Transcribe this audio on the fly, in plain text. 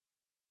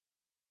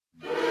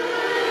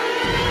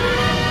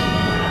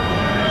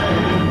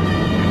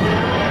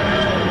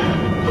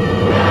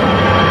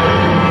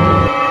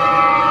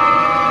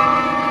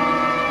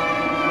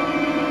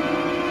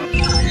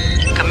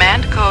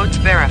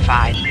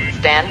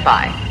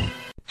by.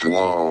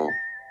 Hello.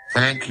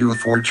 Thank you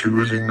for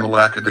choosing the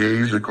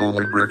Lackadaisical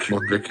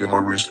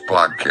Libriculicularist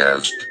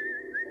podcast.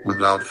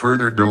 Without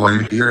further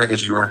delay, here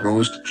is your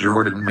host,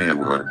 Jordan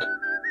Maywood.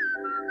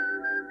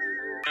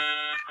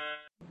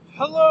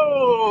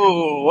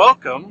 Hello,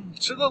 welcome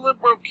to the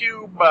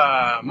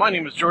LibroCube. My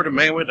name is Jordan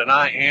Maywood, and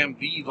I am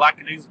the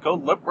Lackadaisical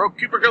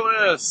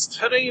LibroCubicalist.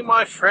 Today,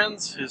 my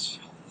friends, is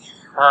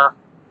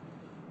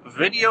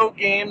Video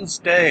Games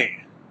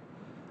Day.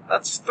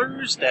 That's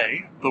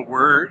Thursday, the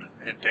word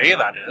and day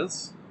that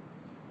is,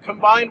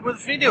 combined with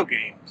video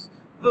games.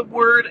 The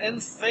word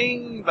and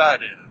thing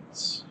that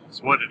is.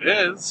 So what it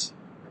is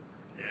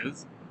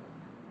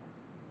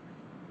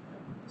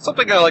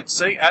something I like to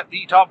say at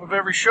the top of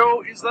every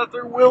show is that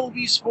there will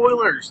be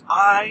spoilers.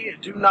 I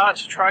do not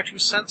try to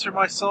censor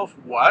myself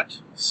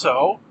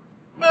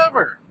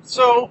whatsoever.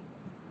 So,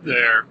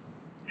 there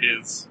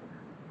is.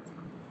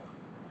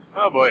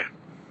 Oh boy.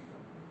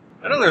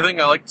 Another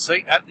thing I like to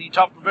say at the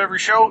top of every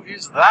show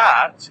is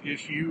that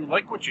if you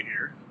like what you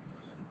hear,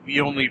 the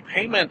only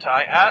payment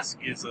I ask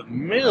is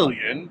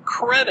 1,000,000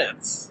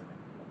 credits.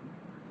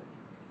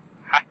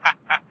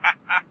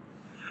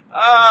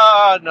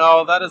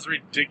 No, that is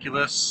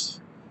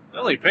ridiculous. The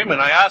only payment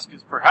I ask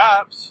is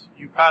perhaps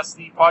you pass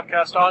the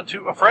podcast on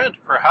to a friend.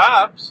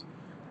 Perhaps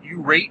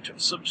you rate,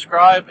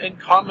 subscribe, and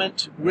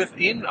comment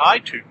within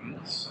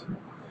iTunes,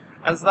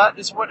 as that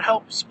is what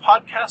helps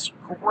podcasts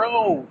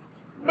grow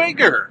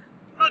bigger,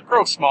 not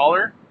grow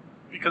smaller,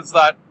 because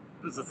that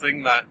is a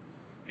thing that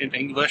in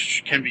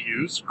English can be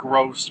used,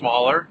 grow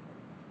smaller.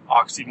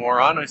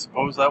 Oxymoron, I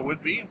suppose that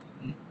would be.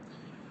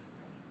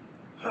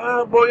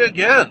 Boy,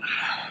 again.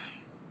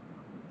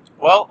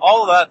 Well,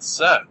 all of that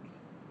said,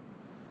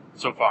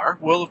 so far,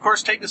 will of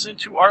course take us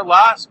into our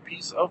last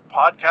piece of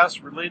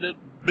podcast-related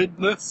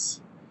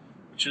business,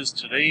 which is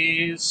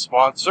today's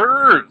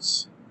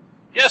sponsors.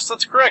 Yes,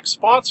 that's correct,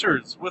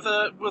 sponsors, with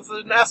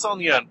an S on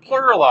the end,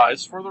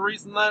 pluralized, for the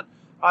reason that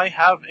I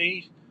have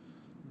a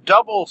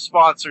double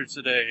sponsor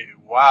today.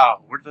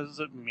 Wow, what does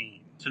it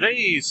mean?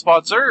 Today's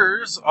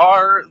sponsors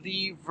are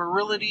the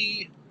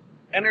Virility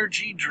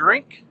energy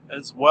drink,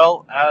 as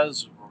well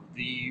as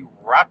the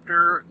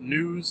Raptor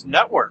News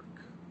Network.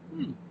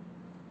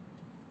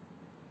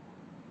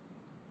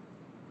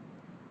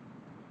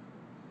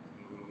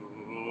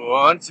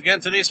 Once again,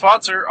 today's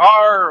sponsor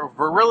are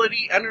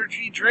Virility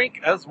Energy Drink,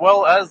 as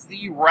well as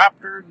the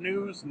Raptor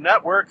News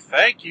Network.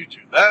 Thank you to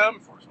them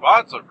for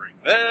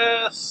sponsoring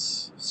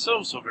this.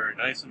 So very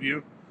nice of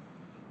you.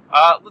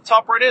 Let's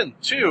hop right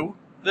into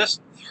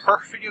this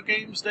Video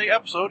Games Day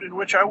episode, in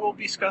which I will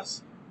be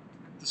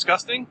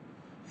disgusting?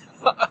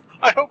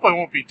 I hope I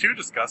won't be too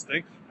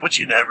disgusting, but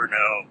you never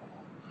know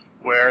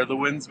where the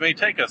winds may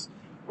take us.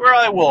 Where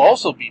I will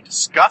also be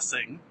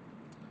discussing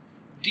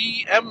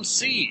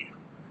DMC,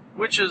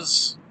 which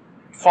is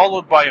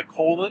followed by a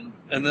colon,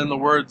 and then the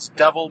words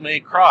Devil May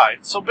Cry.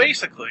 So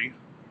basically,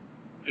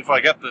 if I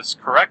get this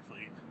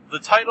correctly, the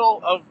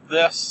title of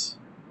this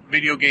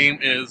video game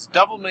is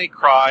Devil May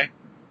Cry,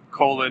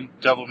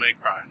 Devil May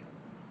Cry.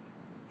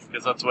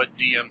 Because that's what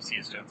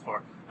DMC stands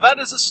for. That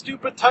is a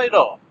stupid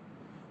title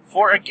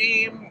for a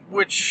game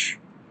which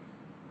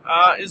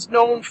is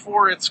known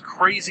for its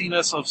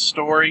craziness of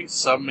story.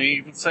 Some may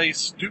even say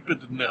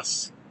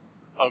stupidness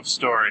of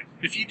story.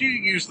 If you do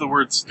use the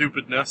word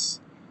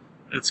stupidness,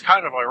 it's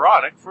kind of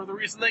ironic for the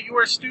reason that you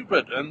are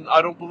stupid, and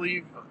I don't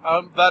believe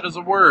that is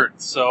a word.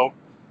 So,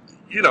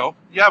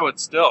 yeah, but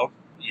still.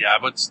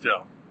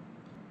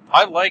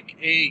 I like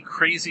a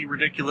crazy,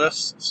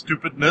 ridiculous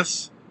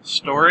stupidness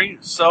story,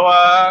 so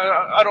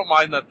I don't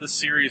mind that this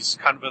series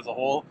kind of as a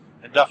whole,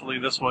 and definitely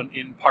this one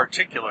in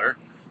particular,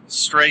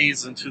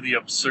 strays into the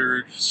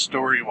absurd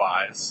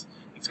story-wise.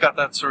 It's got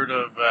that sort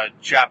of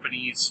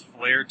Japanese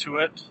flair to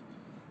it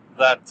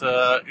that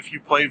if you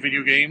play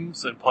video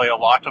games and play a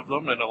lot of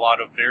them, and a lot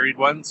of varied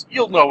ones,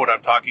 you'll know what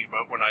I'm talking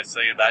about when I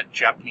say that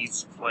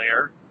Japanese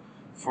flair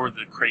for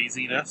the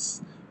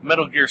craziness.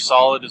 Metal Gear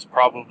Solid is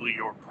probably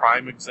your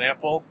prime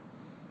example,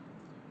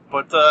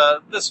 but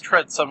this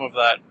treads some of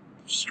that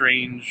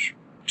strange,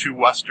 to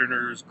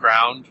Westerners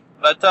ground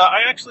that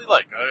I actually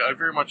like. I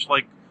very much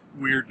like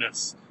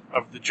weirdness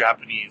of the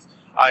Japanese.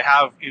 I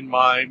have, in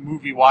my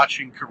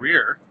movie-watching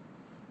career,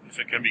 if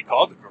it can be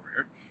called a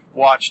career,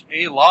 watched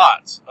a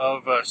lot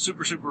of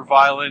super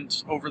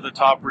violent,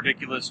 over-the-top,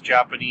 ridiculous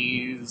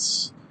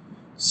Japanese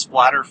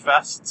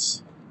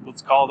splatterfests,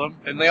 let's call them,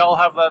 and they all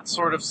have that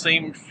sort of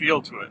same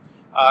feel to it.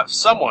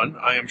 Someone,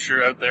 I am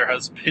sure out there,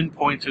 has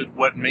pinpointed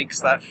what makes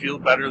that feel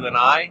better than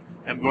I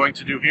am going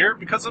to do here,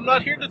 because I'm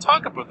not here to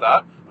talk about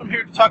that. I'm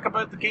here to talk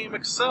about the game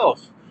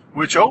itself,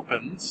 which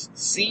opens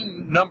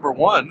scene number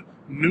 1,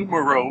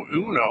 numero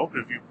uno,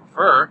 if you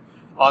prefer,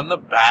 on the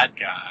bad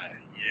guy.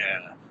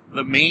 Yeah,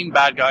 the main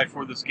bad guy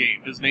for this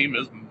game. His name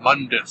is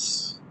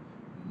Mundus.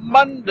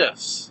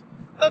 Mundus.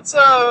 That's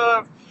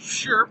a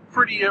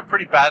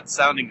pretty bad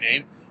sounding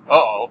name.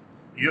 Uh-oh,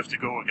 you have to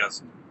go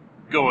against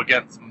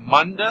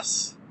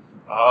Mundus?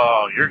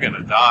 Oh, you're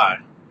gonna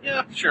die.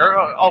 Yeah, sure,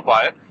 I'll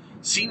buy it.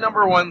 Scene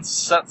number 1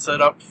 sets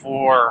it up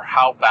for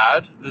how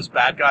bad this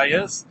bad guy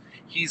is.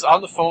 He's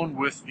on the phone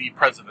with the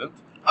President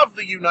of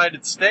the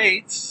United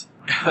States,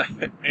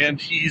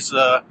 and he's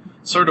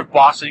sort of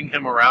bossing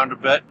him around a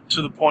bit,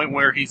 to the point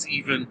where he's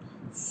even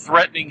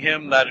threatening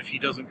him that if he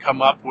doesn't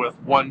come up with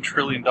 $1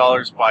 trillion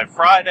by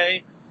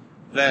Friday,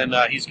 then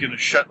he's going to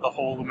shut the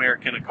whole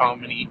American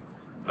economy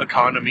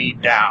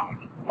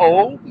down.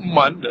 Oh,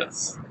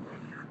 Mundus.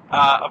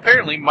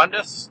 Apparently,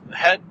 Mundus,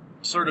 head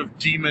sort of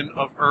demon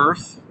of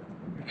Earth,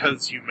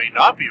 because you may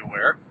not be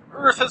aware,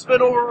 Earth has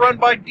been overrun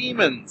by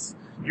demons.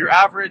 Your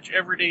average,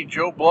 everyday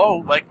Joe Blow,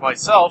 like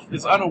myself,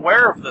 is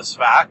unaware of this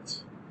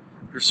fact.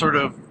 They're sort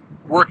of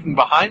working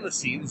behind the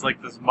scenes,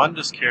 like this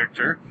Mundus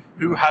character,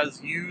 who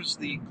has used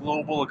the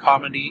global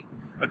economy,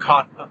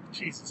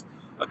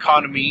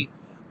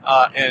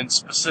 and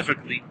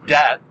specifically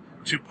debt,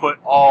 to put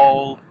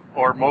all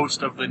or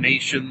most of the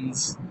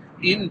nations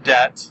in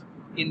debt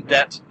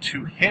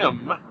to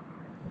him.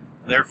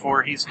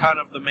 Therefore, he's kind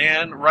of the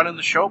man running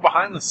the show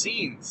behind the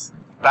scenes.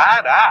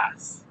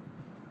 Badass.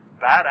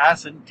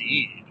 Badass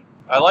indeed.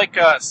 I like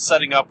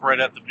setting up right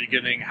at the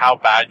beginning how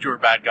bad your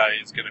bad guy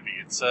is going to be.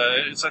 It's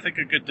I think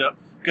a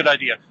good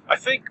idea. I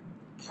think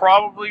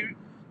probably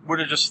would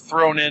have just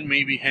thrown in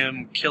maybe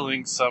him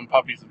killing some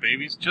puppies and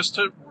babies just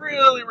to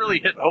really, really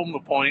hit home the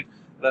point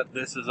that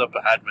this is a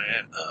bad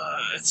man.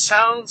 It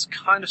sounds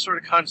kind of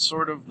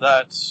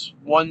that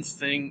one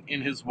thing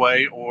in his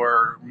way,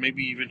 or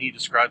maybe even he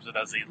describes it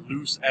as a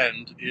loose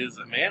end, is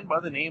a man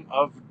by the name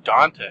of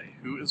Dante,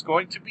 who is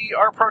going to be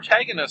our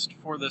protagonist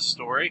for this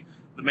story,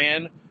 the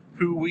man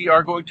who we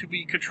are going to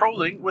be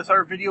controlling with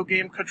our video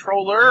game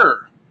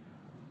controller.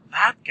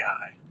 That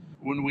guy.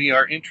 When we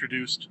are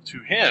introduced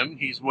to him,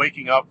 he's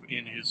waking up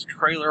in his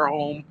trailer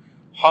home,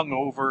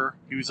 hungover.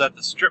 He was at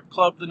the strip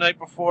club the night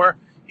before.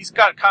 He's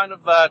got kind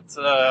of that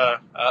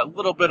a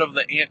little bit of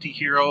the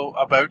anti-hero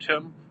about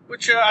him,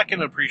 which I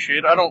can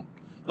appreciate. I don't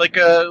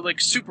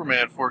like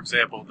Superman, for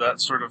example.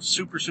 That sort of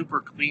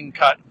super clean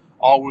cut,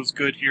 always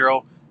good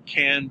hero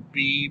can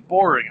be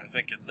boring, I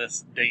think, in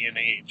this day and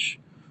age.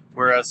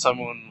 Whereas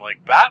someone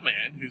like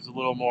Batman, who's a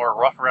little more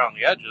rough around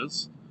the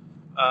edges,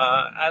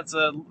 adds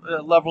a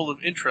level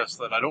of interest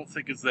that I don't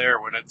think is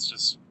there when it's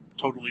just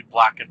totally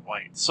black and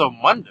white. So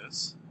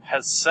Mundus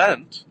has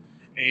sent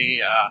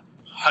a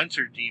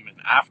hunter demon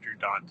after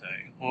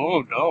Dante.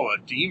 Oh no, a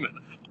demon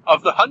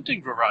of the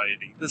hunting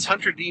variety. This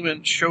hunter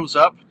demon shows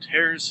up,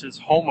 tears his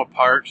home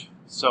apart,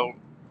 so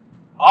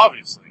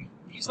obviously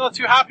he's not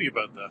too happy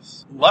about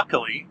this.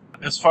 Luckily,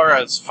 as far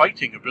as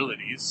fighting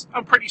abilities,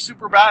 I'm pretty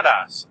super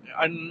badass.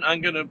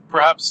 I'm going to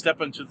perhaps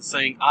step into the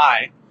saying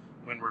I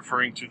when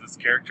referring to this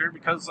character,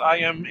 because I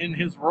am in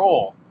his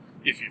role,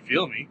 if you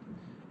feel me.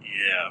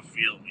 Yeah,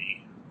 feel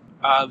me.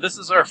 This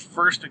is our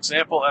first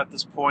example at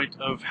this point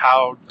of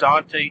how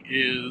Dante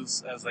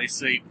is, as I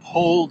say,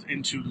 pulled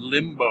into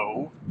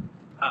limbo.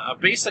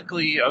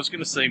 Basically, I was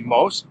going to say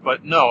most,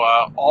 but no,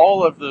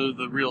 all of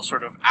the real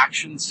sort of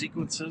action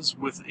sequences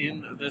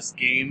within this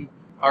game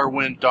are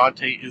when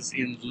Dante is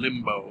in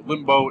limbo.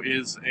 Limbo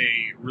is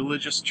a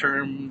religious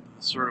term,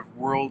 sort of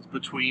world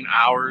between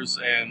ours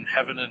and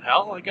heaven and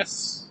hell, I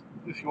guess.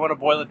 If you want to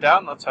boil it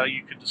down, that's how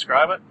you could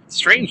describe it.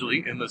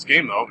 Strangely, in this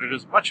game, though, it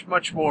is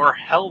much more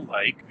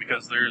hell-like,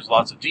 because there's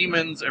lots of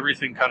demons,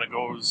 everything kind of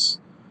goes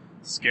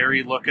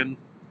scary-looking.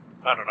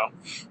 I don't know.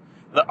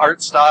 The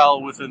art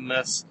style within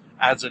this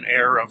adds an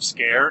air of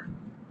scare.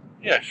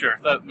 Yeah, sure,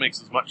 that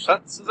makes as much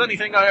sense as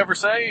anything I ever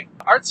say.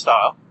 Art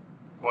style,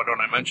 what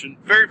don't I mention?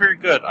 Very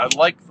good. I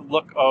like the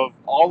look of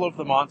all of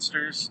the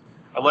monsters.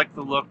 I like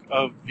the look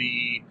of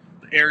the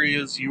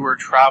areas you are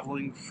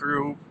traveling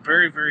through.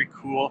 Very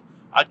cool.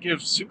 I'd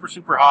give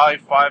super high,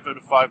 5 out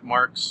of 5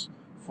 marks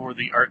for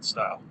the art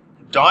style.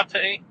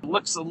 Dante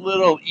looks a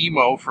little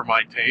emo for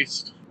my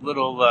taste. A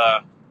little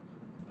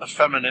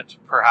effeminate,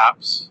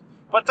 perhaps.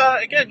 But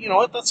again, you know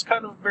what? That's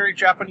kind of a very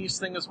Japanese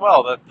thing as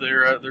well, that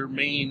their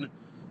main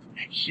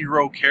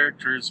hero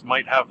characters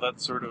might have that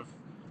sort of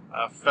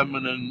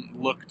feminine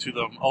look to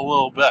them a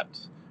little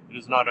bit. It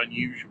is not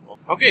unusual.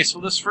 Okay, so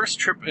this first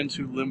trip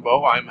into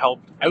limbo, I'm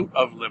helped out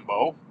of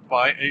limbo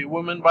by a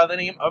woman by the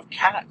name of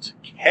Kat.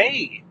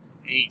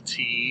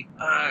 K-A-T.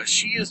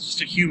 She is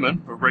just a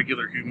human, a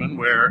regular human,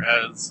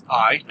 whereas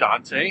I,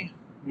 Dante,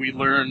 we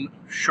learn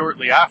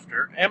shortly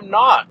after, am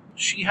not.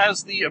 She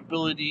has the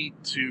ability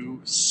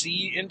to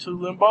see into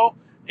limbo,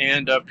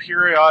 and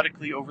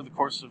periodically over the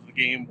course of the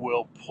game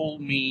will pull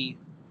me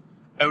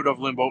out of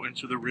limbo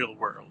into the real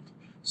world.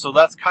 So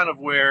that's kind of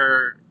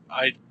where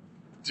I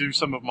do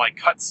some of my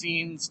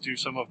cutscenes, do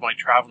some of my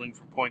traveling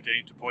from point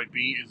A to point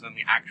B is in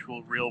the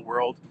actual real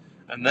world.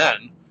 And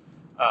then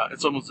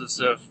it's almost as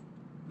if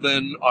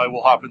then I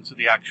will hop into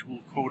the actual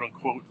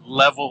quote-unquote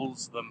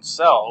levels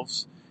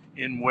themselves,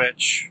 in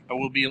which I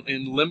will be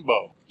in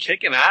limbo,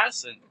 kicking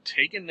ass and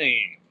taking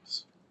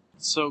names.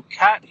 So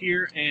Kat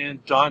here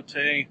and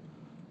Dante,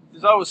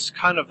 there's always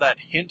kind of that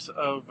hint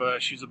of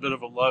she's a bit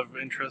of a love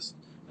interest.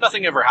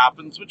 Nothing ever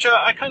happens, which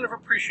I kind of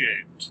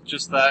appreciate.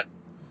 Just that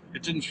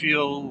it didn't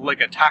feel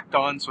like a tacked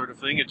on sort of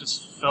thing. It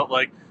just felt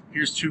like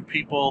here's two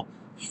people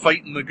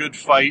fighting the good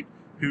fight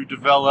who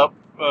develop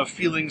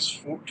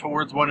feelings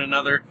towards one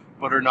another,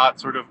 but are not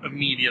sort of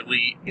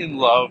immediately in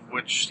love,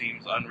 which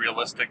seems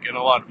unrealistic in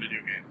a lot of video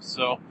games.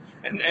 So,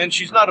 and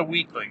she's not a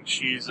weakling.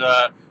 She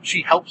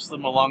helps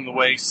them along the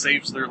way,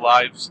 saves their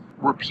lives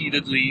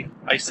repeatedly.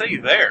 I say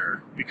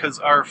there because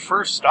our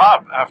first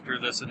stop after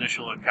this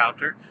initial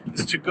encounter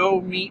is to go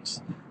meet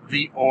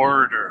the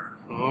Order.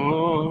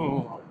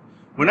 Oh,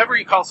 whenever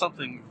you call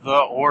something the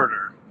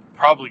Order,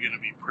 probably going to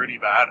be pretty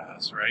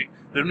badass, right?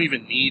 They don't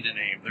even need a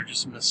name. They're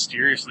just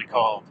mysteriously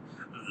called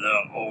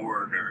the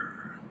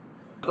Order.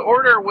 The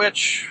Order,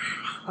 which,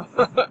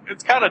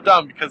 it's kind of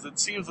dumb because it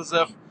seems as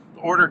if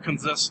the Order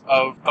consists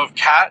of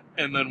Cat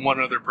and then one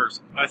other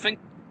person. I think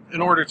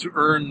in order to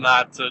earn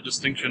that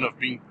distinction of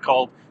being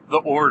called the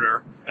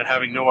Order and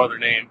having no other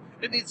name,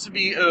 it needs to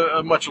be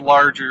a much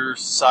larger,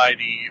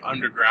 society,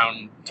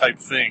 underground type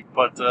thing.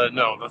 But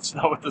no, that's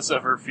not what this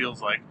ever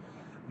feels like.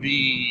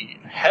 The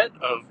head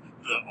of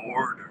the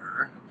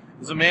Order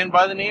is a man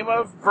by the name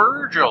of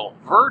Virgil.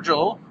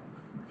 Virgil,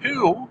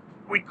 who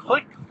we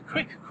quite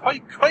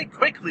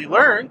quickly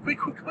learn,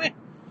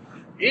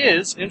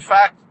 is, in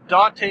fact,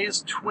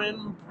 Dante's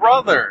twin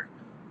brother.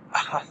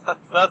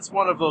 That's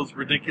one of those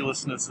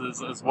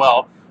ridiculousnesses as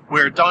well,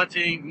 where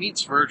Dante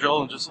meets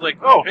Virgil and just like,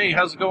 oh, hey,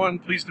 how's it going?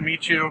 Pleased to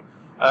meet you.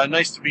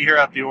 Nice to be here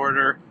at the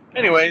Order.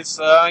 Anyways,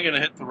 I'm going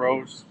to hit the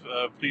road.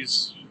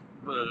 Please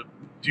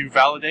do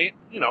validate,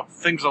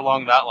 things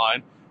along that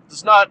line.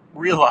 Does not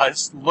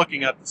realize,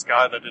 looking at this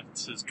guy, that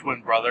it's his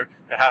twin brother.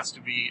 It has to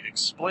be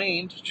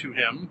explained to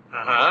him.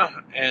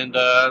 And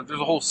there's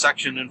a whole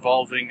section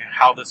involving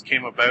how this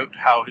came about,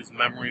 how his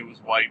memory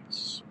was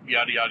wiped,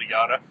 yada, yada,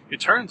 yada.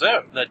 It turns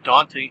out that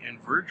Dante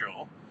and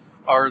Virgil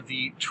are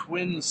the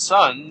twin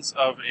sons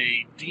of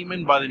a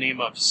demon by the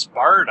name of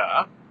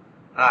Sparta,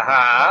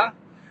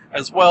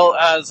 as well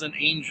as an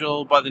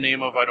angel by the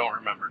name of, I don't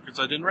remember, because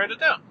I didn't write it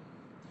down.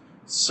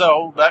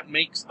 So that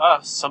makes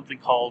us something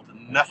called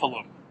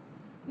Nephilim.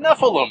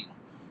 Nephilim,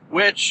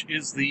 which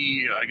is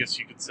the, I guess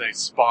you could say,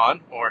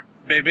 spawn, or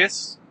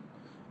babies,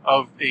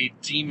 of a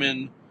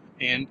demon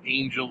and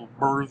angel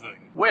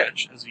birthing,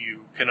 which, as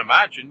you can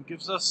imagine,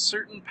 gives us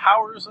certain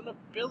powers and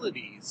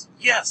abilities.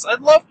 Yes, I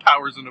love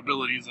powers and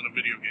abilities in a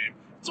video game.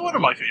 It's one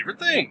of my favorite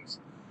things.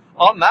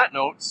 On that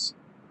note,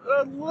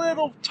 a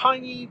little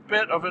tiny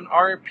bit of an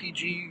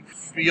RPG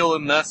feel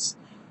in this,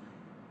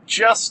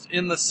 just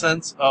in the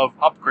sense of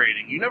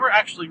upgrading. You never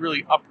actually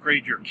really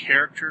upgrade your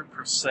character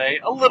per se.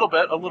 A little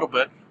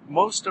bit.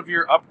 Most of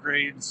your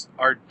upgrades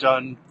are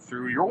done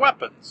through your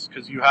weapons,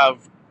 because you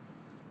have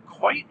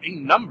quite a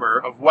number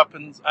of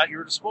weapons at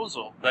your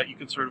disposal that you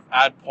can sort of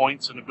add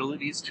points and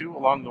abilities to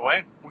along the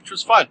way, which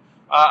was fun.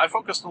 I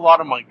focused a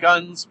lot on my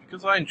guns,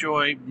 because I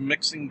enjoy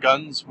mixing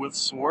guns with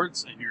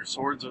swords, and your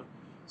swords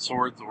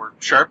or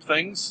sharp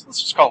things.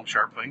 Let's just call them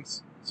sharp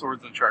things.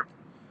 Swords and sharp.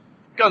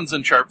 Guns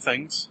and sharp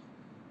things.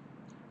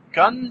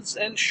 Guns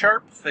and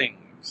sharp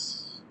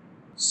things.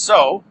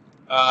 So,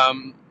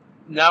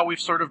 now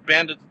we've sort of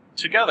banded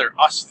together,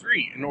 us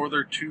three, in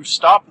order to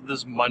stop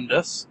this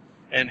Mundus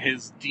and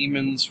his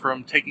demons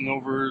from taking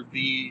over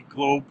the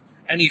globe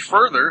any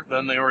further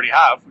than they already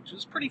have, which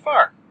is pretty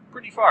far.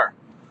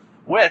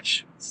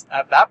 Which,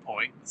 at that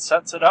point,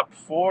 sets it up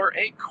for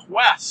a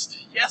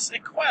quest. Yes, a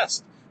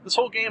quest. This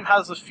whole game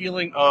has a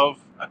feeling of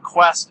a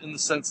quest in the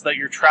sense that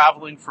you're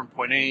traveling from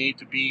point A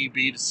to B,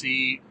 B to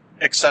C,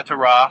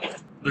 etc.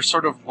 There's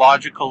sort of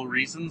logical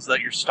reasons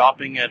that you're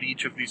stopping at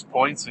each of these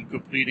points and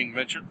completing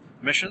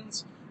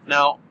missions.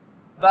 Now,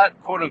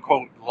 that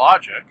quote-unquote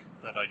logic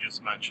that I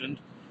just mentioned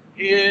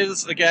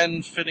is,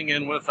 again, fitting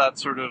in with that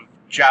sort of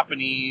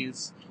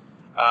Japanese,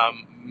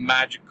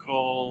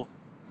 magical,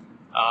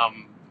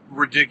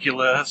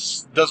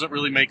 ridiculous, doesn't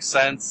really make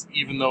sense,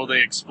 even though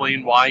they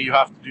explain why you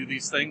have to do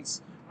these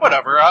things.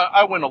 Whatever,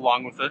 I went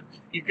along with it.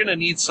 You're going to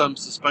need some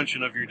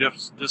suspension of your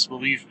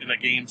disbelief in a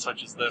game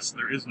such as this.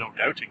 There is no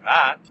doubting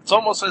that. It's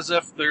almost as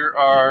if there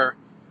are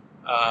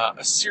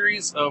a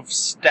series of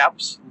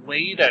steps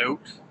laid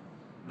out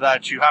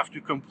that you have to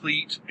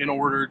complete in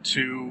order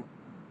to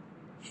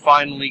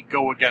finally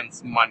go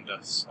against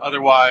Mundus.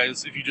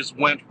 Otherwise, if you just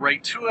went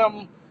right to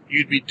him,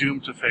 you'd be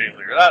doomed to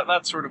failure.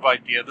 That sort of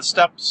idea. The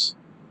steps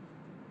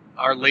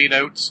are laid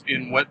out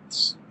in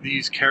what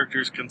these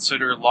characters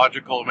consider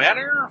logical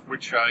manner,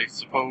 which I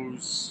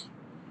suppose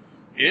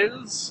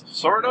is,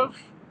 sort of.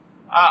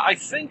 I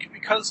think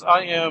because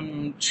I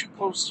am too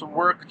close to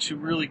work to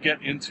really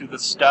get into the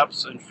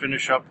steps and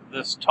finish up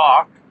this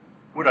talk,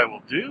 what I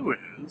will do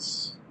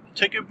is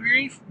take a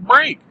brief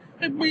break,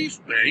 and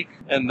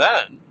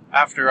then,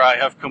 after I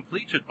have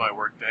completed my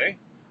workday,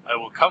 I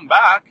will come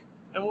back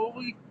and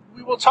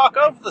we will talk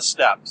of the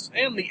steps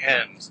and the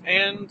ends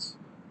and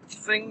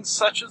things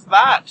such as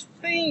that.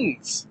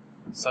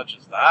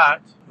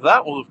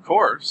 That will, of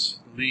course,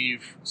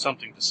 leave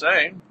something to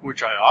say,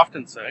 which I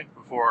often say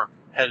before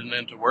heading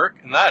into work,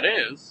 and that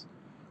is,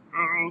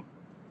 oh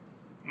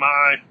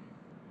my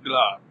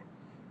God,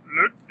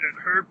 look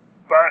at her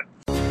butt.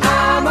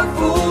 I'm a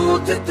fool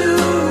to do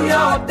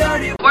your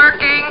dirty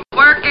working.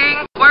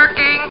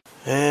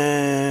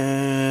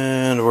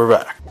 And we're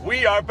back.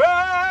 We are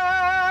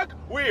back!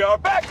 We are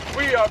back!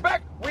 We are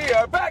back! We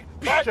are back!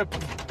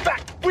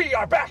 Back! We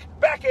are back!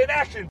 Back in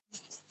action!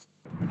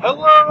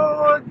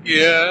 Hello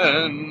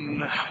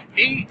again.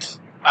 8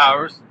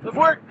 hours of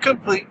work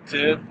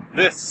completed.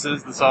 This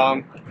is the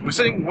song we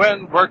sing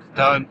when work's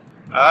done.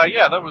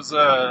 Yeah, that was,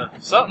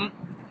 something.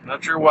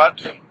 Not sure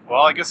what.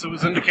 Well, I guess it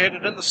was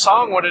indicated in the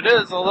song what it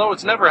is, although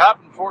it's never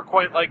happened before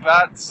quite like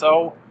that,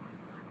 so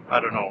I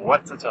don't know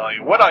what to tell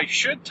you. What I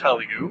should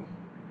tell you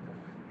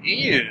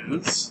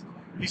is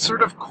the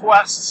sort of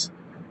quests,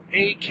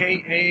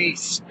 aka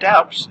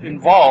steps,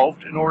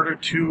 involved in order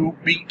to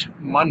beat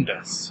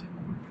Mundus.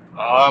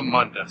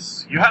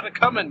 Mundus. You had it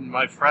coming,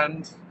 my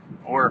friend.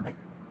 Or,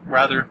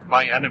 rather,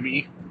 my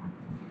enemy.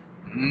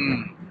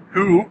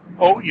 Who,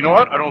 oh, you know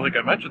what? I don't think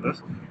I mentioned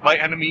this. My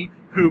enemy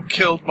who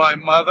killed my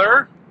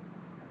mother.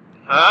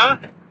 Huh?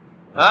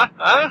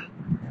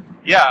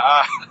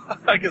 Yeah,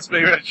 I guess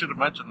maybe I should have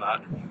mentioned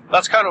that.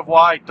 That's kind of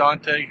why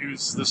Dante,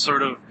 who's this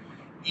sort of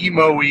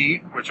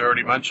emo-y, which I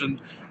already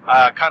mentioned,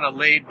 kind of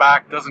laid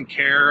back, doesn't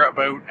care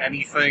about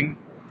anything,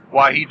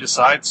 why he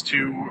decides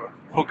to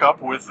hook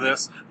up with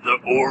the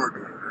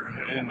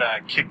Order, and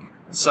kick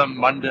some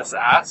Mundus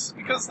ass,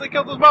 because they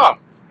killed his mom.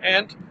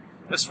 And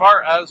as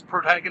far as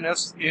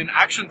protagonists in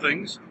action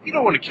things, you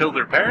don't want to kill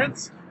their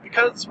parents,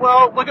 because,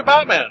 well, look at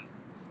Batman.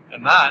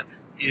 And that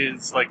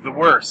is, like, the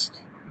worst,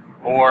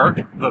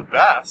 or the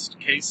best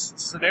case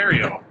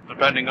scenario,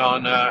 depending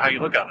on how you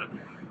look at it.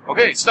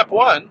 Okay, step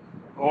 1,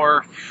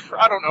 or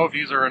I don't know if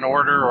these are in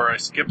order, or I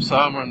skipped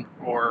some,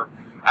 or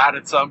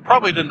added some.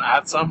 Probably didn't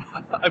add some.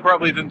 I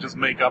probably didn't just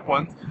make up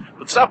one.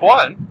 But step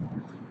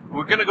 1,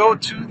 we're going to go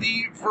to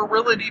the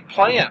Virility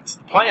plant.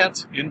 The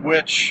plant in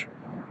which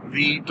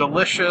the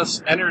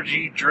delicious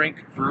energy drink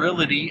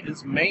Virility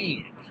is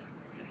made.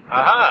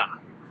 Aha!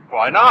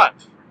 Why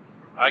not?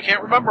 I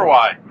can't remember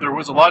why. There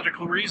was a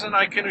logical reason,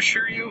 I can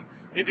assure you.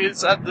 It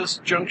is at this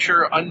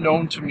juncture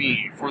unknown to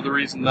me, for the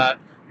reason that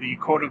the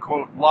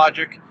quote-unquote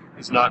logic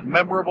is not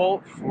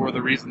memorable, for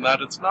the reason that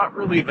it's not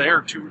really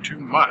there too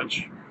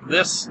much.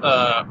 This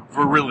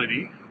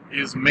Virility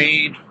is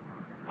made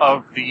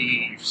of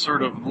the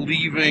sort of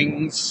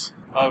leavings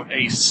of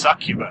a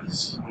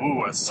succubus.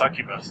 Ooh, a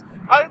succubus.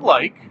 I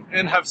like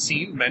and have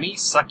seen many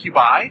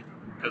succubi,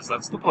 because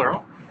that's the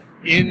plural,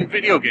 in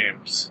video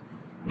games.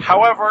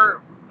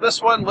 However, this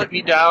one let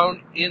me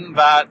down in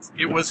that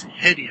it was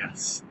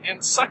hideous.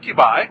 And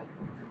succubi,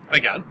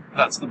 again,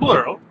 that's the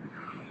plural,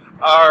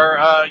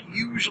 are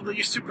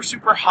usually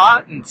super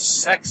hot and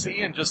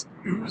sexy and just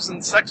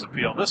oozing sex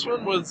appeal. This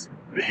one was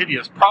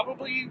hideous.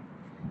 Probably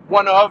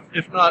one of,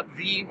 if not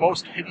the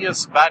most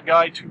hideous bad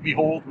guy to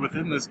behold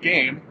within this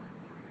game,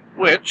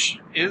 which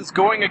is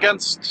going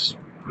against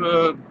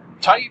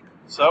type,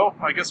 so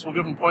I guess we'll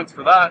give him points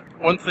for that.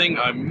 One thing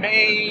I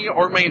may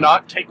or may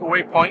not take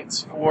away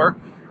points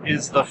for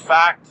is the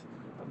fact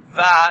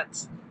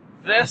that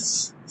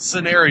this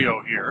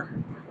scenario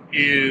here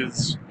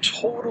is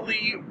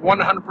totally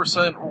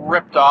 100%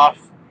 ripped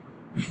off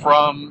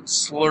from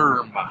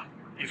Slurm.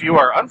 If you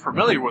are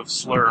unfamiliar with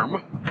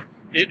Slurm,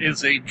 it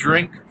is a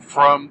drink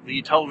from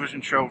the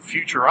television show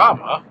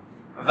Futurama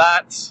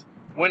that,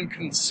 when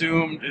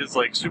consumed, is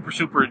like super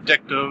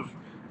addictive,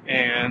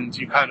 and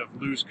you kind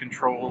of lose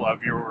control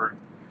of your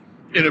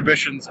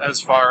inhibitions as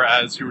far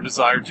as your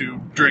desire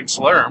to drink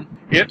Slurm.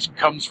 It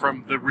comes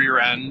from the rear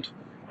end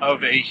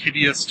of a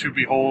hideous to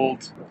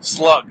behold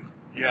slug.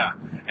 Yeah.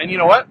 And you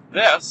know what?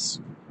 This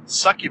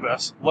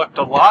succubus looked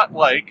a lot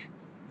like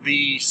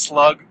the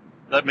slug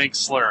that makes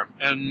Slurm.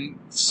 And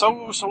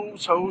so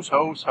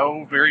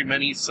very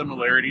many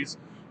similarities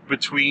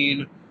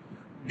between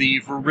the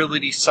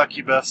Virility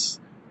succubus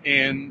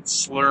and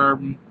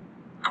Slurm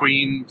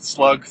queen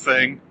slug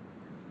thing,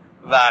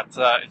 that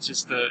it's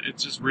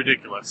just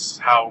ridiculous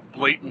how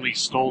blatantly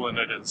stolen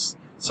it is.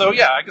 So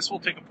yeah, I guess we'll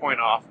take a point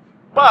off.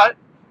 But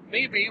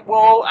maybe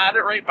we'll add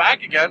it right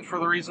back again for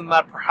the reason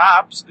that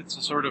perhaps it's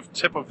a sort of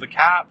tip of the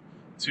cap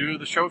to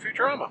the show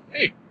Futurama.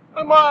 Hey,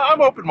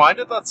 I'm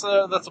open-minded. That's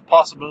a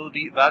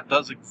possibility that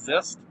does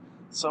exist.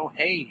 So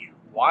hey,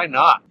 why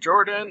not?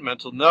 Jordan,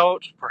 mental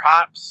note,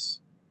 perhaps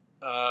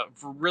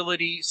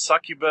Virility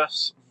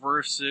Succubus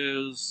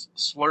versus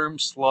Slurm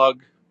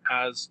Slug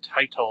as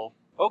title.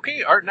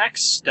 Okay, our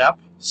next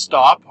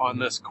stop on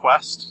this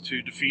quest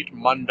to defeat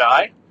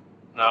Mundus,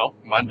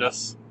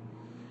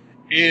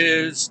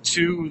 is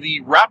to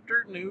the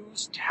Raptor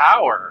News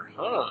Tower.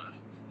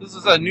 This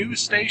is a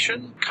news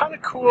station. Kind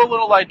of cool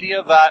little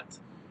idea that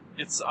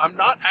I'm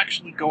not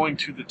actually going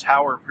to the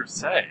tower per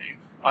se.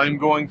 I'm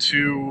going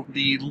to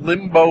the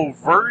limbo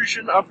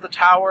version of the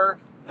tower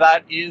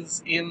that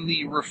is in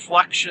the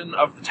reflection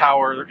of the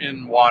tower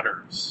in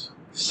waters.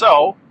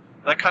 So,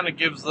 that kind of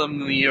gives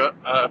them the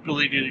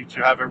ability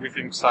to have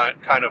everything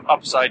kind of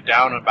upside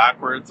down and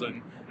backwards,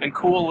 and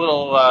cool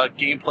little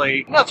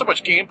gameplay. Not so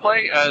much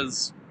gameplay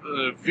as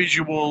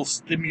visual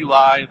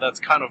stimuli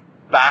that's kind of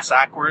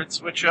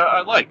bass-ackwards, which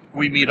I like.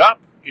 We meet up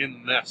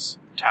in this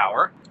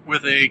tower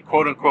with a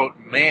quote-unquote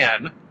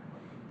man,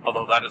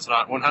 although that is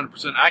not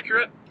 100%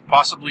 accurate,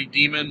 possibly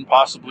demon,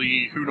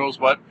 possibly who knows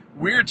what,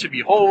 weird to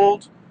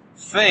behold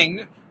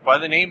thing by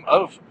the name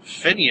of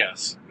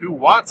Phineas, who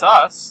wants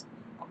us,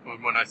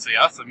 when I say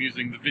us, I'm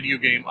using the video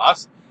game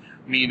us,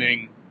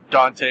 meaning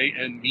Dante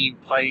and me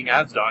playing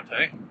as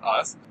Dante,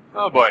 us,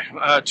 oh boy,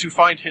 to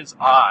find his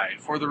eye,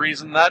 for the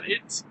reason that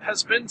it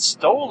has been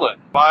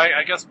stolen by,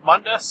 I guess,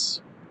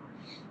 Mundus?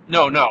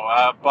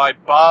 By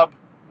Bob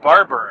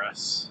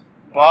Barbarous.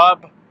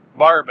 Bob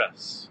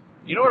Barbus.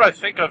 You know what I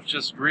think I've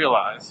just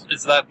realized?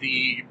 Is that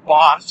the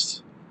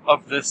boss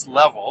of this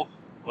level,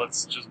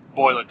 let's just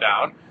boil it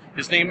down,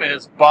 his name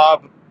is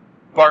Bob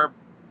Barbus.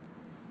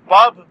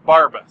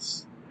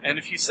 And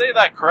if you say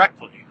that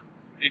correctly,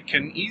 it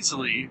can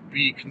easily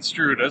be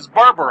construed as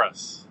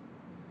Barbarous.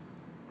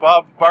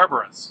 Bob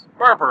Barbarous.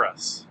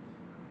 Barbarous.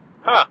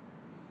 Huh.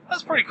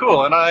 That's pretty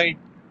cool. And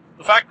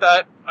the fact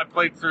that I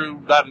played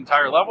through that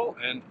entire level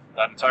and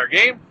that entire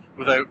game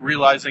without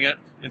realizing it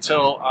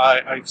until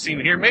I've seen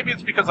it here, maybe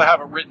it's because I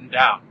have it written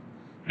down.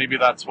 Maybe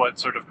that's what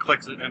sort of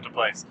clicks it into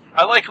place.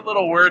 I like a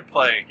little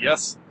wordplay.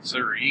 Yes,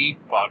 sirree,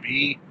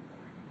 Bobby.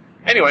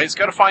 Anyways,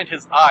 got to find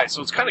his eye.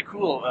 So it's kind of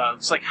cool.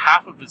 It's like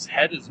half of his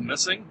head is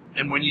missing.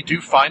 And when you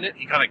do find it,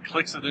 he kind of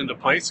clicks it into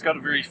place. It's got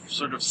a very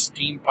sort of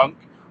steampunk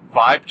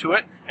vibe to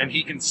it. And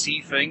he can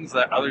see things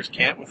that others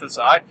can't with his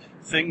eye.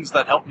 Things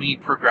that help me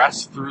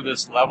progress through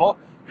this level.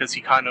 Because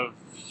he kind of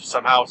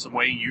somehow, some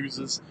way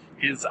uses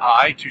his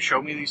eye to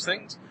show me these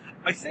things.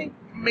 I think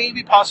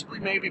maybe,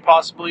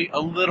 possibly a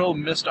little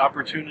missed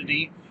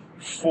opportunity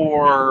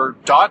for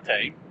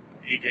Dante,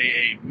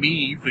 aka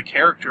me, the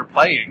character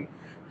playing,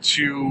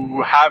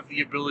 to have the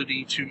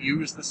ability to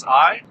use this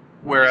eye,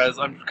 whereas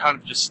I'm kind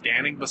of just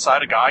standing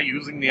beside a guy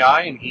using the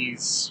eye, and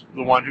he's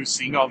the one who's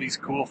seeing all these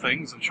cool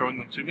things and showing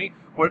them to me.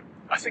 What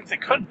I think they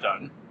could have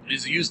done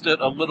is used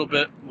it a little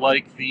bit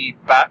like the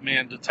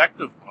Batman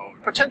detective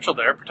mode. Potential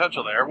there.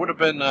 Would have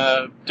been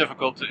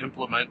difficult to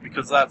implement,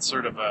 because that's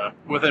sort of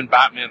within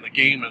Batman, the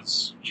game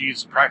is,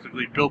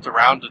 practically built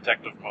around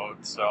detective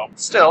mode. So,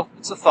 still,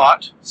 it's a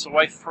thought, so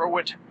I throw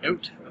it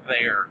out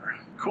there.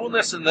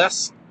 Coolness in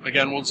this,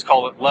 again, we'll just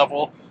call it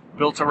level,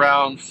 built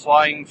around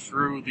flying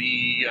through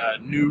the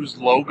news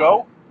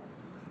logo,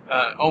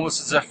 almost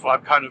as if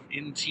I'm kind of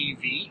in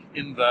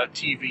the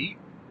TV.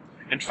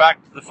 In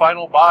fact, the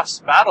final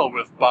boss battle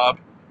with Bob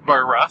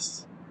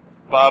Barbarous.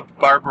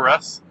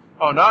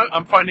 Oh, now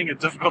I'm finding it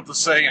difficult to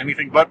say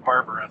anything but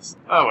Barbarous.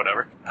 Oh,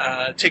 whatever.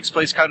 It takes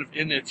place kind of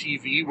in a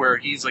TV where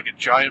he's like a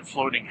giant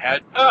floating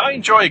head. I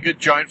enjoy a good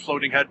giant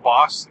floating head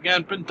boss.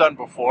 Again, been done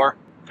before.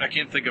 I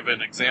can't think of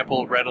an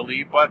example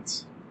readily,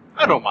 but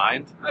I don't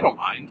mind.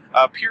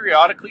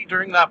 Periodically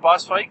during that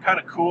boss fight, kind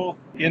of cool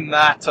in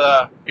that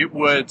it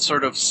would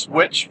sort of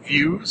switch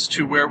views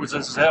to where it was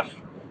as if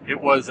it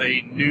was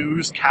a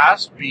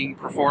newscast being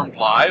performed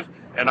live,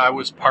 and I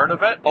was part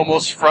of it,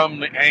 almost from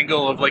the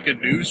angle of like a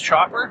news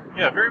chopper.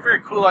 Yeah, very, very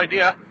cool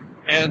idea,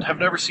 and have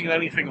never seen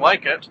anything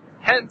like it.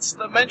 Hence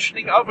the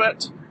mentioning of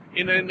it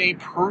in an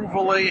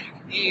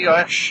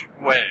approval-ish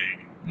way.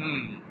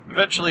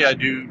 Eventually I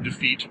do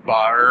defeat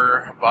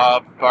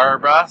Bob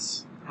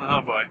Barbas.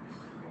 Oh boy.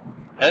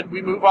 And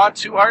we move on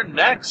to our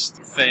next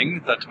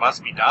thing that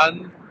must be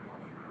done.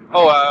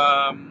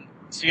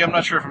 See, I'm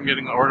not sure if I'm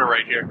getting the order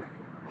right here.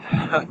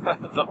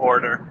 The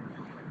order.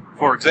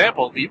 For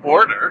example, the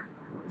order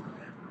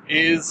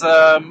is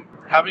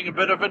having a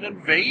bit of an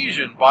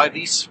invasion by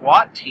the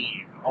SWAT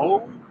team.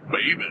 Oh,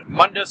 baby.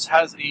 Mundus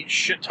has a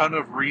shit ton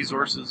of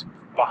resources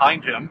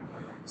behind him,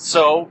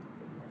 so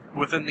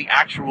within the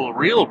actual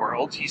real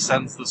world, he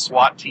sends the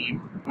SWAT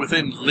team.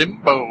 Within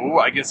Limbo,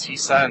 I guess he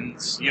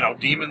sends,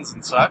 demons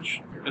and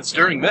such. It's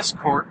during this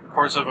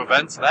course of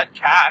events that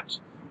Cat,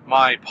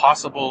 my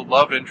possible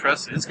love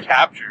interest, is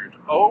captured.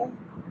 Oh,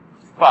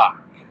 fuck.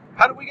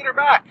 How do we get her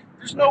back?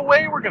 There's no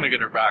way we're going to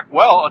get her back.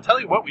 Well, I'll tell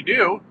you what we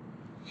do.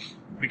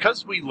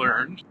 Because we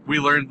learned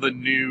the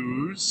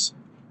news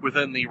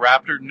within the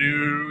Raptor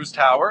News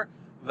Tower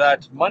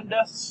that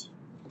Mundus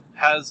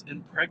has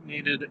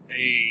impregnated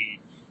a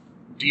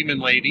demon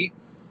lady.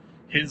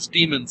 His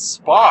demon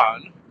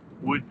spawn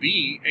would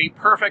be a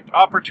perfect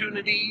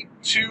opportunity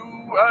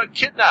to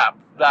kidnap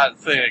that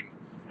thing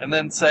and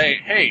then say,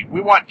 hey,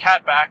 we want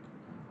Cat back.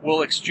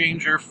 We'll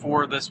exchange her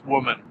for this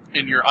woman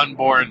in your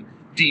unborn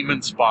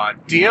demon spawn.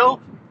 Deal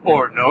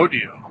or no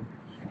deal?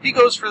 He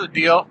goes for the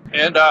deal,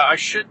 and I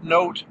should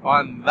note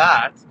on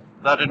that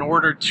in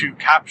order to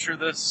capture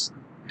this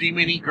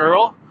demon-y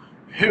girl,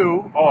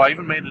 who, I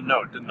even made a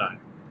note, didn't I?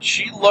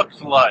 She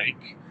looked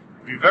like,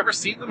 if you've ever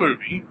seen the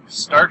movie,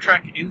 Star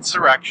Trek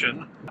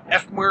Insurrection,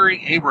 F.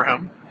 Murray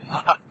Abraham.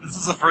 This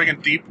is a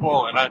friggin' deep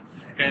pull, and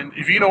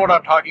if you know what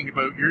I'm talking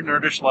about, your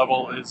nerdish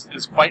level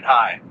is quite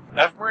high.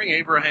 F. Murray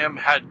Abraham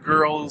had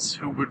girls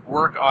who would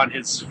work on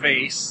his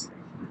face,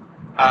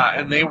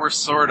 and they were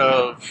sort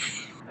of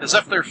as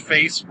if their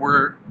face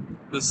were,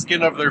 the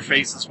skin of their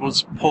faces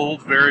was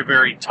pulled very,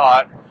 very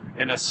taut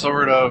in a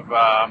sort of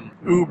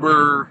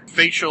uber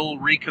facial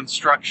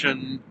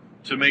reconstruction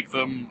to make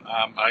them,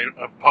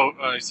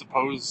 I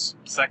suppose,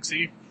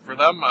 sexy for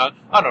them. I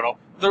don't know.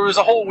 there was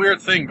a whole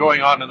weird thing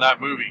going on in that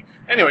movie.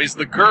 Anyways,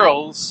 the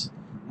girls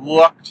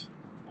looked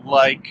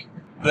like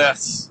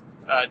this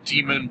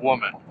demon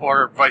woman,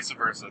 or vice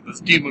versa. This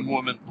demon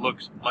woman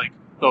looked like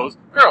those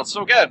girls.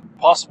 So again,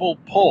 possible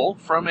pull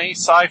from a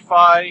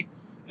sci-fi,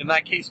 in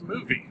that case,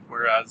 movie,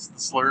 whereas the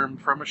Slurm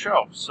from a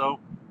show. So,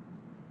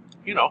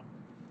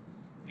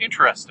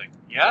 interesting.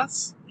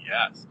 Yes?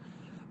 Yes.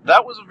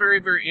 That was a very,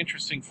 very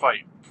interesting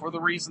fight, for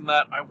the reason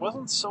that I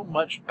wasn't so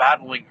much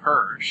battling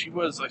her. She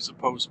was, I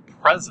suppose,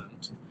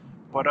 present,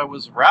 but I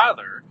was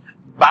rather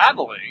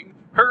battling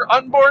her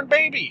unborn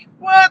baby.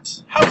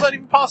 What? How's that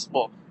even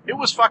possible? It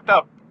was fucked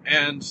up.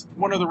 And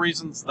one of the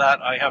reasons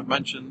that I have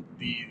mentioned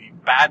the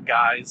bad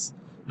guys,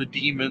 the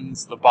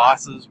demons, the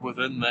bosses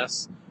within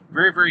this,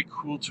 very, very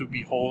cool to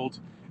behold,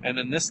 and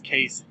in this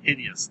case,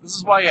 hideous. This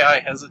is why I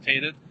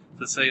hesitated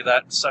to say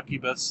that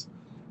Succubus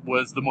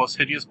was the most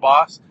hideous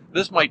boss.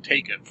 This might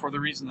take it, for the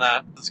reason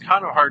that it's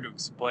kind of hard to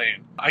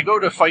explain. I go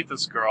to fight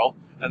this girl,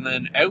 and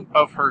then out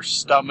of her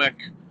stomach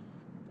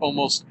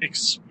almost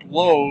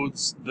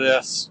explodes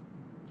this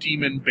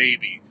demon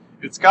baby.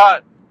 It's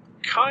got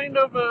kind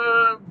of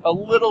a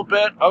little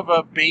bit of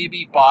a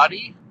baby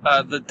body.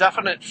 The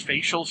definite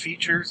facial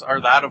features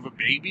are that of a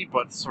baby,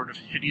 but sort of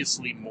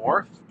hideously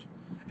morphed.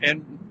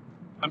 And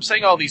I'm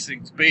saying all these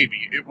things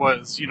baby. It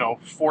was,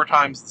 4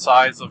 times the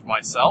size of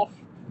myself.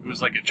 It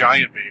was like a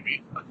giant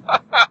baby.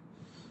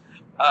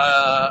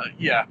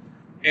 Yeah.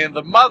 And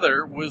the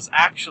mother was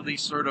actually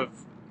sort of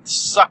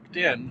sucked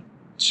in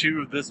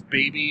to this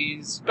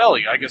baby's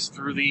belly, I guess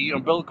through the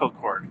umbilical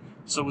cord.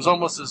 So it was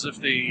almost as if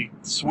they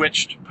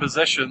switched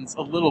positions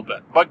a little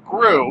bit, but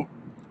grew,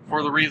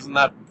 for the reason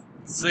that,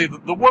 say,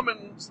 the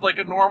woman's like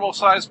a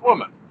normal-sized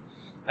woman.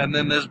 And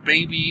then this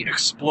baby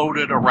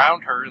exploded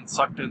around her and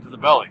sucked into the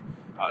belly.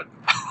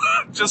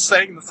 Just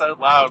saying this out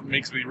loud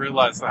makes me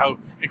realize how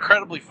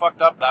incredibly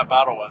fucked up that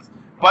battle was.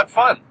 But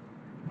fun.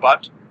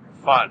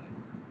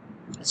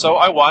 So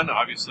I won,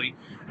 obviously.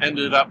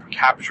 Ended up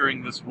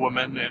capturing this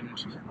woman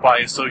and, by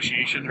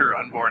association, her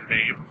unborn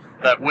babe.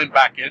 That went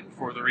back in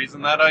for the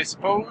reason that I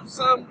suppose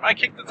I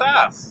kicked its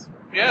ass.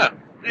 Yeah,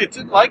 it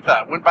didn't like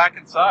that. Went back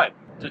inside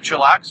to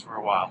chillax for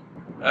a while.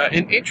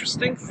 An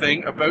interesting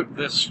thing about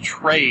this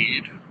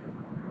trade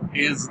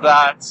is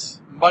that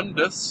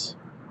Mundus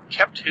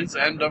kept his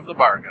end of the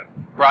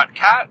bargain. Brought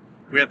Cat,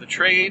 we had the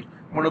trade,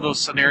 one of those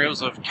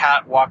scenarios of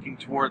Cat walking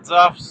towards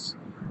us,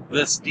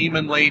 this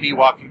demon lady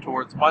walking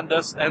towards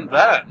Mundus, and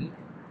then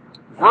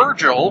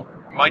Virgil,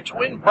 my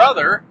twin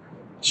brother,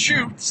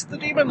 shoots the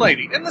demon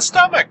lady in the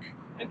stomach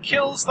and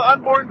kills the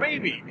unborn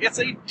baby. It's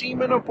a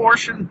demon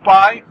abortion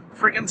by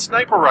friggin'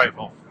 sniper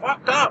rifle.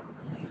 Fucked up.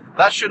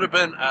 That should have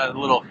been a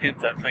little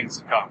hint at things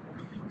to come.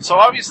 So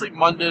obviously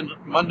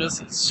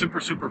Mundus is super,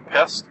 super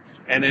pissed,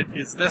 and it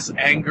is this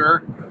anger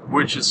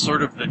which is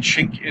sort of the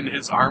chink in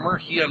his armor.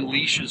 He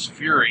unleashes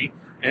fury,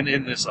 and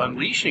in this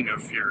unleashing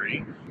of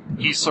fury,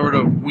 he's sort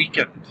of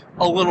weakened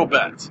a little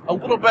bit,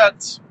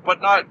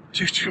 but not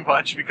too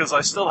much, because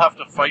I still have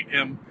to fight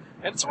him.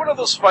 And it's one of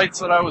those fights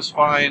that I always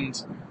find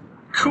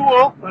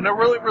cool, and I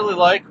really, really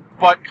like,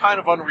 but kind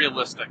of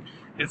unrealistic.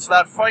 It's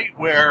that fight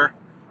where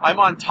I'm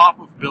on top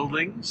of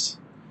buildings,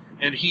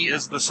 and he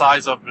is the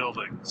size of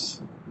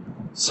buildings.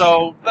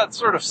 So that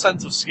sort of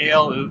sense of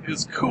scale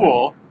is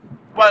cool,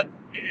 but,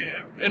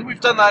 and we've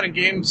done that in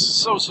games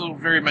so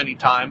very many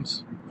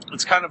times.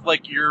 It's kind of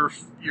like you're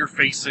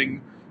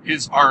facing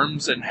his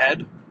arms and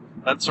head,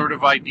 that sort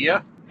of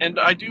idea. And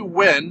I do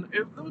win.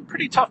 It was a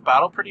pretty tough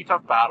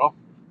battle.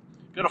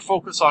 Gotta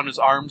focus on his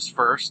arms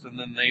first, and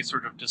then they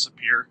sort of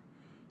disappear,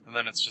 and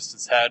then it's just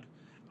his head.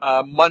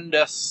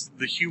 Mundus,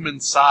 the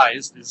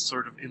human-sized, is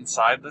sort of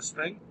inside this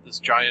thing, this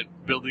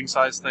giant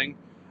building-sized thing.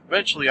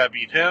 Eventually I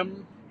beat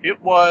him. It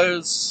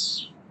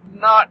was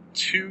not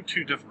too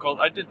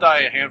difficult. I did die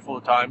a handful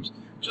of times,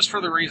 just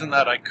for the reason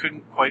that I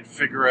couldn't quite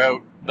figure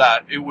out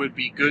that it would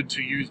be good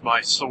to use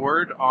my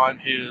sword on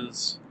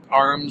his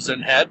arms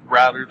and head,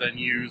 rather than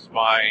use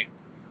my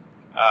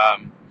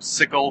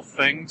sickle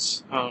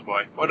things. Oh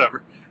boy,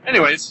 whatever.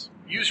 Anyways,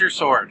 use your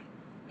sword.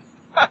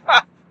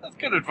 That's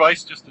good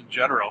advice just in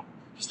general.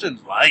 Just in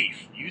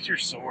life. Use your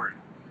sword.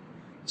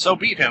 So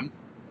beat him,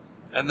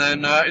 and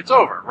then it's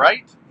over,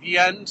 right? The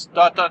end, ...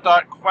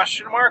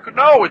 question mark?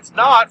 No, it's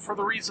not, for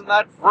the reason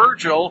that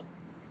Virgil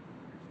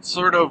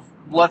sort of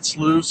lets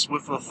loose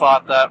with the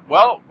thought that,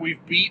 well,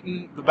 we've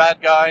beaten the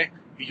bad guy,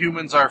 the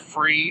humans are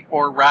free,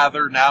 or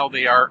rather, now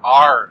they are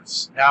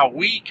ours. Now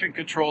we can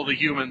control the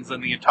humans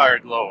and the entire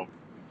globe.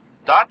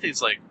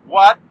 Dante's like,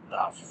 what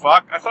the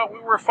fuck? I thought we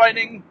were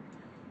fighting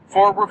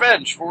for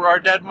revenge for our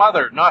dead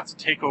mother, not to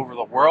take over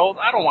the world.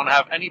 I don't want to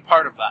have any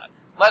part of that.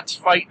 Let's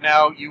fight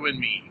now, you and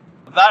me.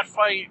 That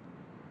fight,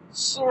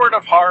 sort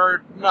of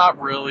hard,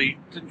 not really.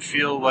 Didn't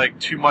feel like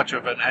too much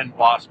of an end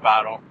boss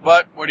battle,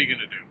 but what are you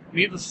going to do?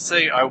 Needless to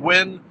say, I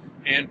win,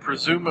 and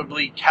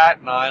presumably Cat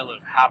and I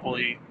live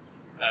happily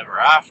ever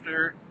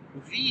after.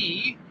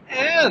 The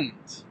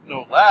end.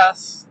 No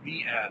less,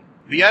 the end.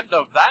 The end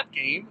of that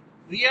game,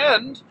 the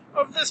end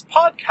of this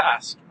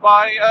podcast,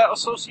 by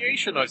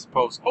association, I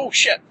suppose. Oh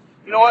shit,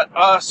 You know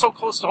what? So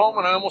close to home,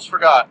 and I almost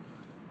forgot.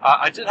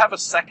 I did have a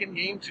second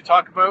game to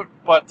talk about,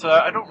 but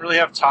I don't really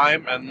have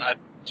time, and I,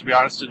 to be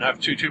honest, didn't have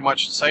too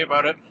much to say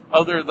about it,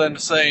 other than to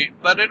say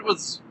that it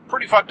was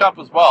pretty fucked up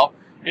as well.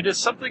 It is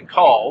something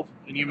called,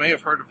 and you may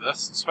have heard of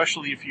this,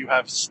 especially if you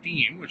have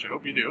Steam, which I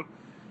hope you do,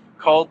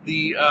 called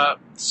the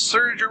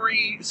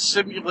Surgery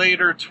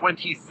Simulator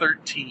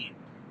 2013.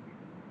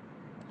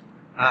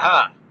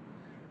 Aha.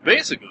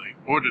 Basically,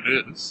 what it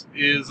is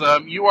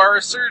you are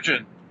a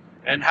surgeon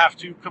and have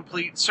to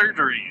complete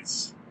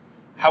surgeries.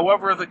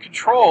 However, the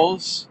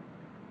controls,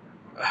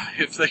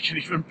 if they can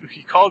even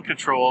be called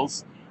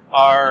controls,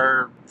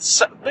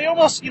 they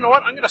almost, you know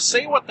what, I'm going to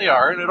say what they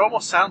are, and it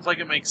almost sounds like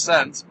it makes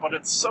sense, but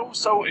it's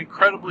so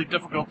incredibly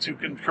difficult to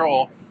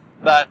control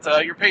that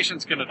your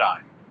patient's going to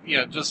die.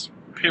 Just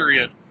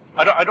period.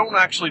 I don't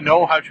actually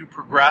know how to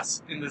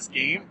progress in this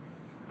game.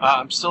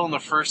 I'm still in the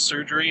first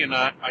surgery, and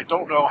I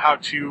don't know how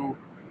to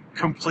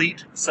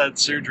complete said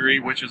surgery,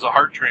 which is a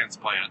heart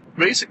transplant.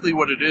 Basically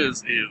what it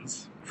is,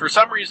 for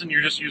some reason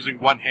you're just using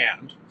one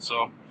hand.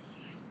 So,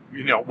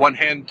 one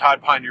hand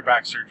tied behind your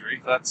back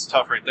surgery. That's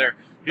tough right there.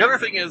 The other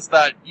thing is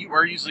that you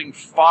are using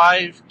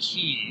 5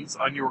 keys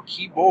on your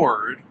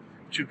keyboard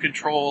to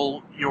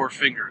control your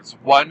fingers.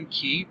 1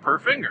 key per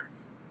finger.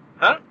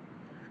 Huh?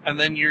 And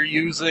then you're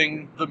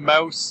using the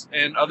mouse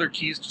and other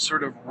keys to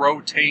sort of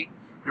rotate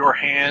your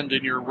hand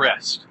and your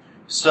wrist.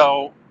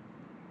 So,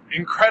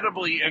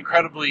 incredibly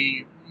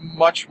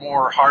much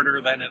more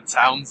harder than it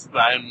sounds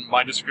than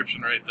my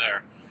description right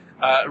there.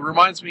 It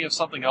reminds me of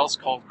something else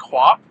called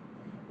QWOP,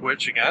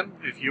 which, again,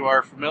 if you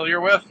are familiar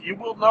with, you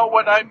will know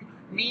what I'm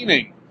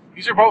meaning.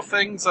 These are both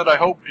things that I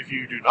hope, if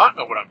you do not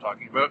know what I'm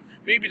talking about,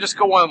 maybe just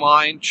go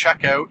online,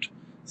 check out,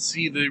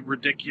 see the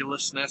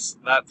ridiculousness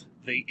that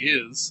they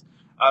is.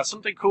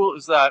 Something cool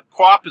is that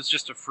QWOP is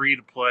just a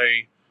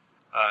free-to-play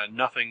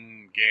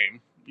nothing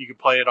game. You can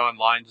play it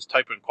online, just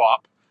type in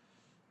QWOP.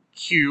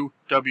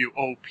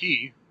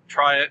 QWOP.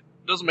 Try it.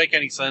 Doesn't make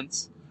any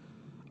sense.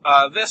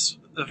 This,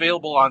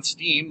 available on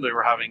Steam, they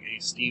were having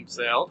a Steam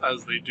sale,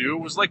 as they do,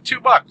 was like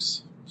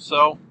 $2.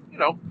 So,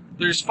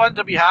 there's fun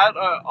to be had.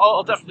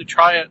 I'll definitely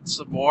try it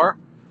some more,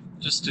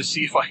 just to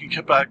see if I can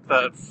get back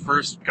that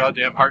first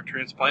goddamn heart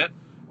transplant,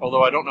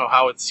 although I don't know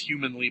how it's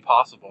humanly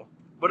possible.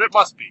 But it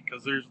must be,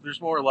 because there's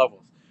more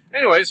levels.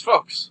 Anyways,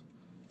 folks,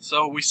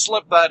 so we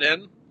slipped that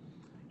in.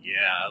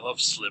 Yeah, I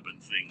love slipping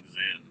things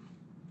in.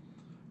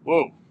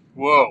 Whoa,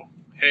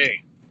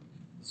 hey,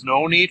 there's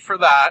no need for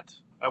that.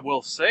 I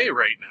will say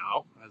right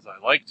now, as I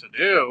like to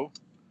do,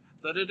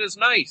 that it is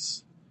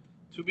nice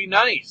to be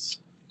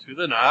nice to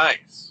the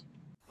nice.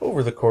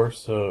 Over the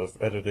course of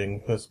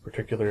editing this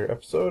particular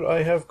episode,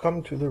 I have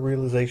come to the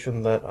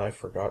realization that I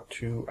forgot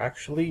to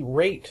actually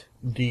rate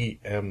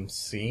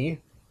DMC.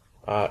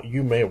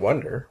 You may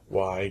wonder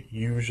why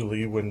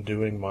usually when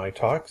doing my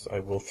talks I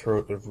will throw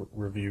out the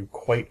review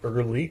quite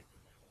early.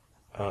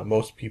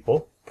 Most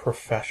people,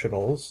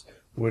 professionals,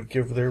 would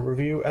give their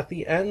review at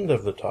the end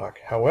of the talk.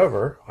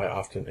 However, I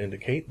often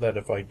indicate that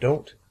if I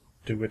don't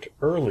do it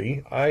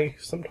early, I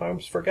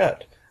sometimes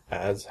forget,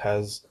 as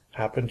has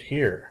happened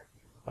here.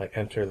 I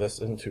enter this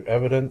into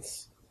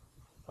evidence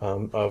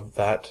of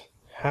that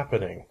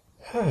happening.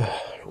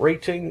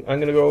 Rating, I'm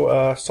going to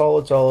go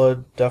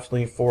solid,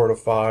 definitely 4 out of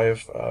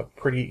 5.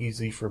 Pretty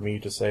easy for me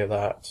to say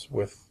that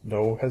with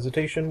no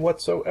hesitation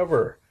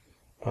whatsoever.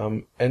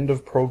 End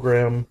of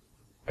program.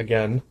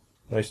 Again,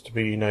 nice to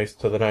be nice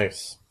to the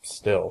nice,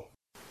 still.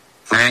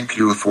 Thank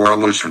you for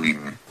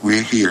listening.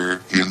 We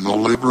here in the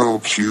Liberal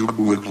Cube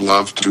would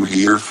love to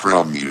hear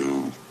from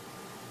you.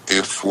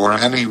 If for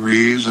any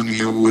reason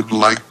you would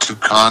like to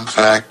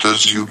contact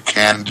us, you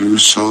can do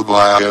so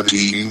via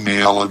the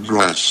email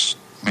address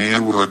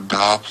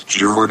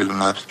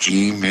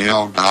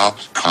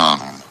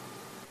maywood.jordan@gmail.com.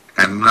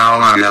 And now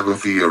I have a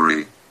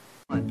theory.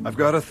 I've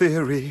got a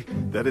theory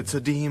that it's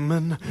a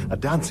demon, a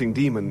dancing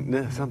demon.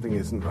 Nah, something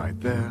isn't right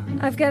there.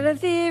 I've got a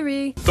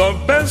theory. The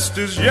best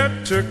is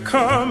yet to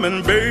come,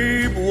 and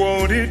babe,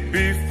 won't it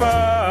be fine?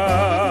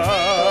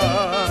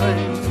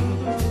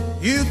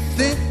 You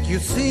think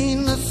you've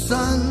seen the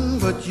sun,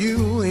 but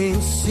you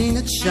ain't seen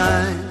it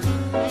shine.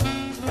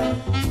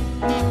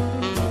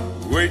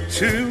 Wait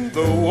till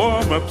the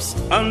warm-up's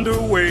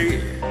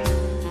underway.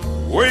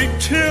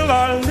 Wait till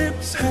our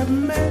lips have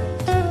met.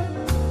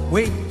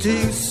 Wait till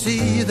you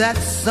see that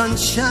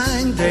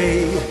sunshine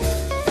day.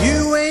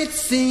 You ain't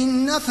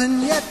seen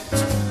nothing yet.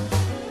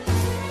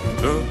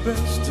 The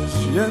best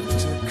is yet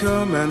to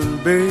come,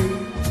 and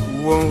babe,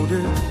 won't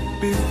it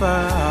be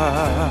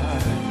fine?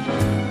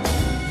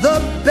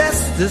 The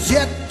best is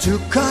yet to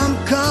come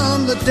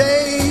the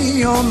day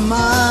you're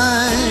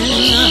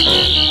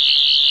mine.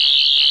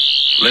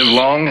 Live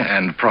long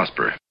and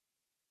prosper.